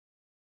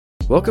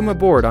Welcome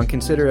aboard on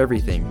Consider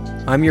Everything.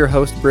 I'm your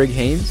host, Brig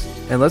Haynes,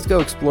 and let's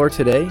go explore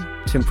today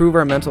to improve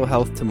our mental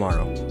health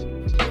tomorrow.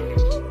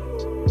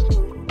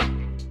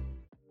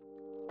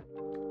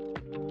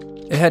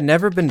 It had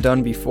never been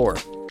done before.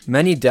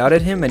 Many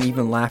doubted him and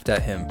even laughed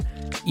at him.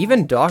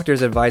 Even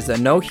doctors advised that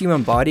no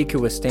human body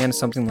could withstand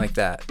something like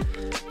that.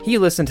 He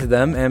listened to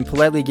them and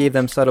politely gave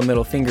them subtle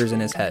middle fingers in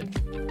his head.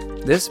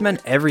 This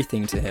meant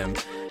everything to him.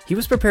 He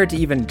was prepared to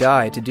even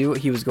die to do what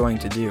he was going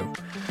to do.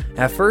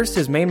 At first,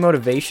 his main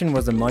motivation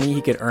was the money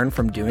he could earn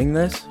from doing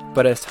this,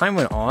 but as time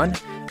went on,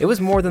 it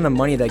was more than the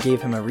money that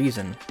gave him a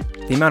reason.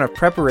 The amount of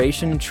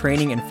preparation,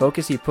 training, and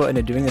focus he put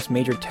into doing this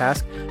major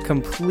task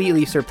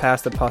completely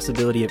surpassed the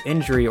possibility of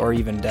injury or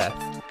even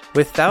death.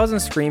 With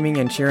thousands screaming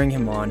and cheering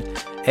him on,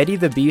 Eddie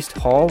the Beast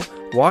Hall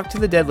walked to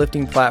the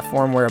deadlifting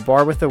platform where a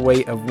bar with a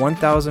weight of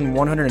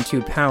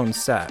 1,102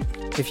 pounds sat.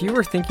 If you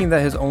were thinking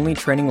that his only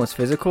training was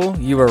physical,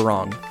 you were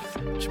wrong.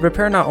 To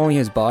prepare not only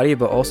his body,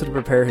 but also to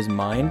prepare his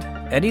mind,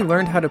 Eddie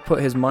learned how to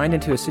put his mind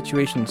into a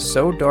situation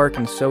so dark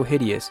and so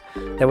hideous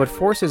that would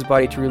force his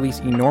body to release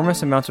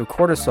enormous amounts of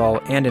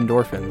cortisol and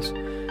endorphins.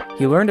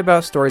 He learned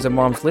about stories of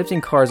moms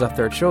lifting cars off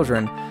their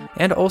children,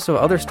 and also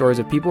other stories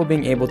of people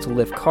being able to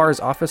lift cars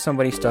off of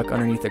somebody stuck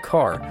underneath a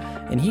car,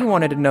 and he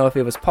wanted to know if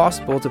it was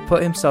possible to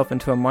put himself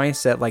into a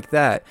mindset like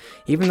that,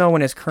 even though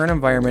when his current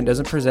environment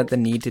doesn't present the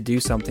need to do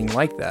something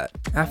like that.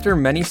 After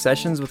many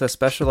sessions with a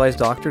specialized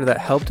doctor that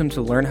helped him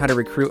to learn how to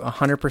recruit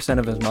 100%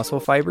 of his muscle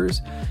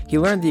fibers, he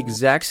learned the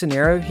exact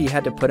scenario he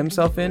had to put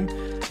himself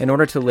in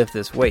order to lift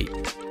this weight.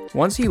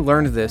 Once he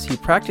learned this, he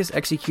practiced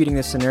executing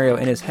this scenario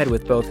in his head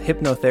with both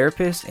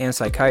hypnotherapists and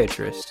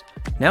psychiatrists.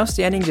 Now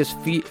standing just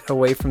feet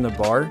away from the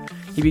bar,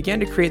 he began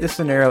to create the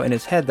scenario in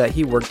his head that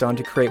he worked on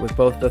to create with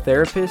both the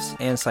therapists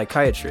and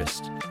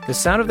psychiatrists. The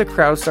sound of the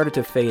crowd started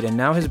to fade, and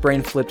now his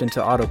brain flipped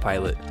into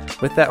autopilot.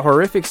 With that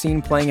horrific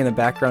scene playing in the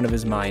background of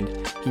his mind,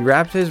 he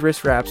wrapped his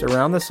wrist wraps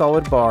around the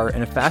solid bar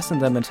and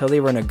fastened them until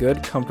they were in a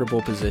good,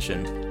 comfortable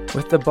position.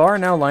 With the bar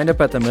now lined up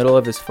at the middle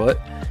of his foot,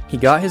 he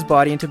got his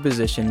body into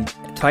position,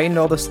 tightened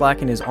all the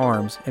slack in his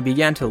arms, and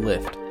began to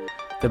lift.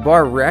 The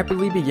bar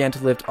rapidly began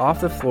to lift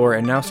off the floor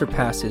and now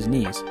surpassed his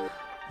knees.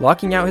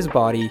 Locking out his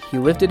body, he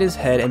lifted his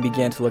head and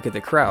began to look at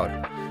the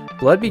crowd.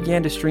 Blood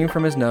began to stream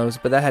from his nose,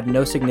 but that had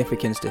no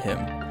significance to him.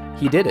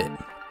 He did it.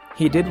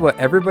 He did what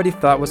everybody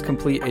thought was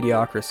complete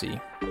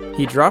idiocracy.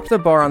 He dropped the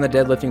bar on the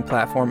deadlifting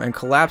platform and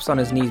collapsed on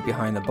his knees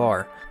behind the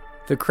bar.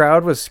 The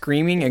crowd was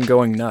screaming and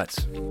going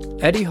nuts.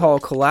 Eddie Hall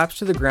collapsed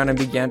to the ground and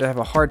began to have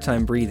a hard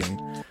time breathing.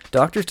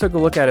 Doctors took a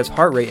look at his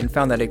heart rate and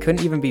found that it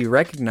couldn't even be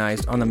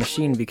recognized on the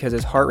machine because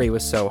his heart rate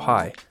was so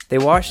high. They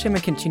watched him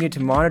and continued to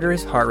monitor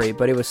his heart rate,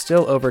 but it was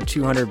still over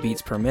 200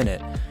 beats per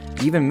minute,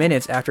 even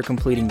minutes after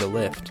completing the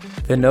lift.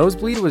 The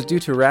nosebleed was due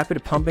to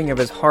rapid pumping of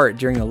his heart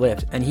during the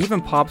lift, and he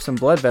even popped some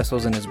blood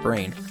vessels in his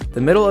brain.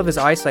 The middle of his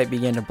eyesight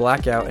began to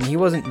black out, and he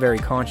wasn't very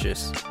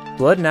conscious.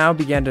 Blood now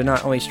began to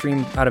not only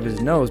stream out of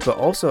his nose, but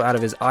also out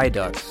of his eye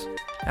ducts.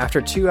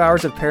 After 2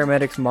 hours of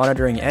paramedics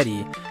monitoring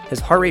Eddie, his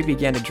heart rate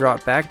began to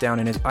drop back down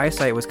and his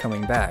eyesight was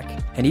coming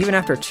back. And even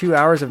after 2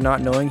 hours of not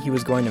knowing he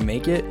was going to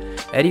make it,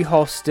 Eddie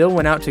Hall still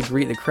went out to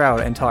greet the crowd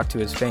and talk to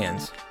his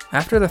fans.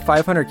 After the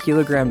 500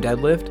 kilogram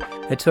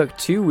deadlift, it took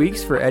 2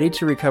 weeks for Eddie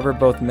to recover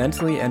both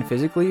mentally and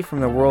physically from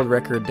the world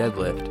record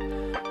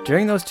deadlift.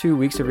 During those 2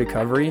 weeks of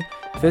recovery,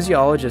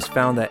 physiologists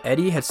found that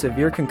Eddie had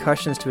severe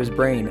concussions to his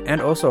brain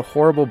and also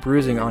horrible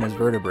bruising on his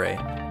vertebrae.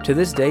 To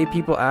this day,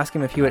 people ask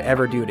him if he would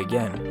ever do it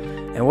again.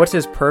 And what's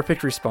his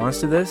perfect response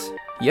to this?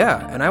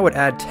 Yeah, and I would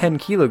add 10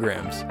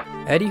 kilograms.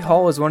 Eddie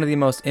Hall is one of the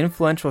most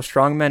influential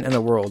strongmen in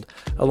the world,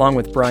 along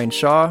with Brian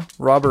Shaw,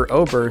 Robert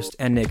Oberst,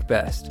 and Nick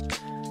Best.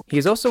 He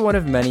is also one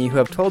of many who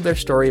have told their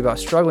story about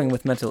struggling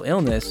with mental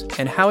illness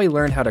and how he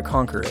learned how to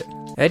conquer it.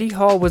 Eddie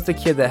Hall was the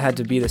kid that had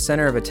to be the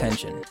center of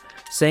attention,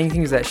 saying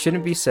things that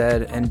shouldn't be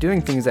said and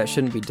doing things that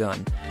shouldn't be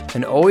done,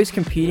 and always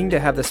competing to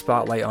have the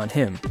spotlight on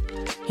him.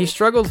 He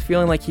struggled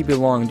feeling like he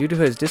belonged due to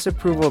his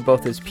disapproval of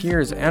both his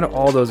peers and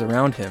all those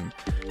around him.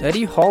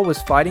 Eddie Hall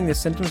was fighting the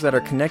symptoms that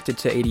are connected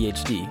to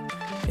ADHD,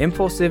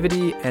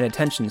 impulsivity, and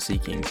attention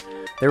seeking.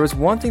 There was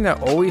one thing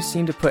that always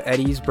seemed to put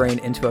Eddie's brain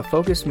into a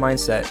focused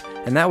mindset,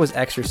 and that was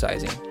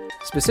exercising,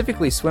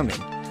 specifically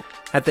swimming.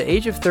 At the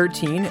age of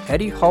 13,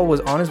 Eddie Hall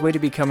was on his way to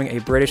becoming a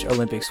British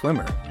Olympic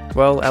swimmer.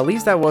 Well, at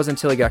least that was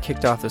until he got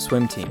kicked off the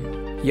swim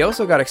team. He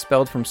also got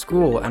expelled from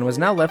school and was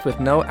now left with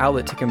no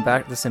outlet to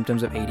combat the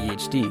symptoms of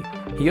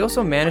ADHD. He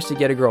also managed to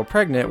get a girl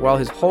pregnant while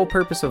his whole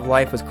purpose of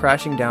life was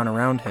crashing down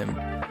around him.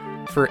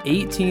 For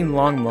 18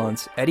 long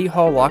months, Eddie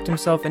Hall locked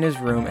himself in his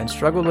room and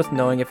struggled with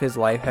knowing if his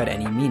life had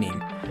any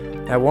meaning.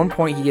 At one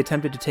point, he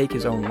attempted to take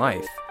his own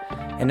life.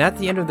 And at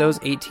the end of those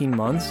 18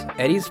 months,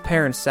 Eddie's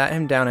parents sat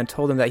him down and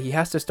told him that he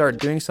has to start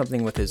doing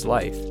something with his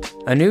life.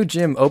 A new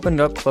gym opened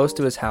up close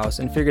to his house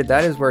and figured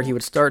that is where he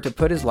would start to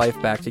put his life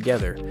back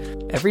together.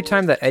 Every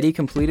time that Eddie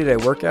completed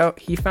a workout,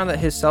 he found that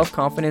his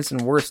self-confidence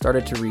and worth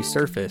started to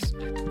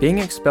resurface. Being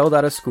expelled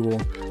out of school,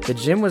 the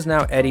gym was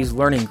now Eddie's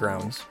learning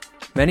grounds.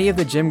 Many of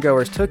the gym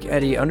goers took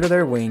Eddie under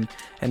their wing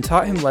and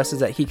taught him lessons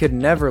that he could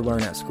never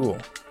learn at school.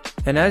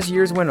 And as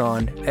years went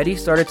on, Eddie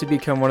started to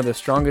become one of the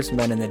strongest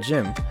men in the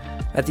gym.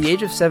 At the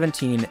age of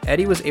 17,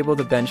 Eddie was able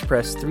to bench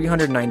press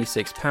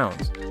 396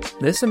 pounds.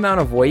 This amount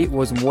of weight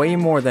was way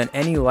more than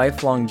any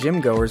lifelong gym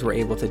goers were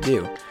able to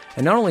do.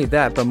 And not only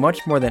that, but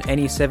much more than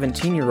any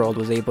 17-year-old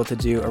was able to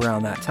do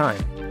around that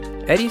time.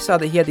 Eddie saw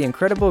that he had the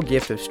incredible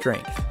gift of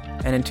strength.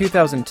 And in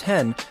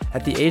 2010,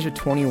 at the age of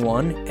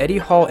 21, Eddie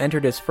Hall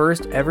entered his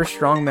first ever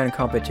strongman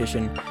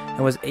competition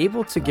and was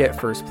able to get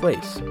first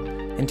place.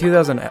 In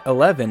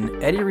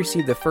 2011, Eddie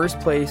received the first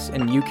place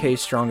in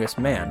UK's Strongest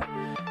Man.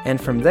 And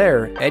from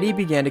there, Eddie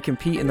began to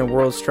compete in the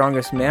World's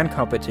Strongest Man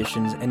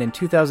competitions, and in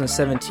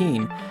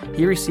 2017,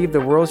 he received the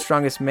World's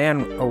Strongest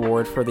Man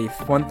award for the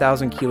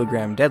 1,000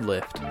 kilogram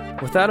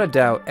deadlift. Without a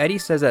doubt, Eddie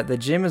says that the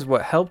gym is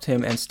what helped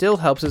him and still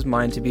helps his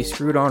mind to be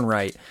screwed on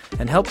right,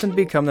 and helped him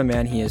become the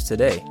man he is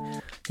today.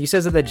 He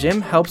says that the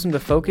gym helps him to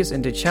focus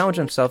and to challenge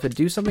himself to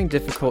do something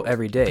difficult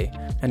every day.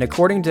 And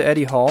according to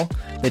Eddie Hall,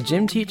 the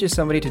gym teaches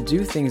somebody to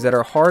do things that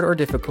are hard or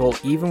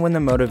difficult even when the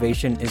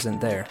motivation isn't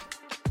there.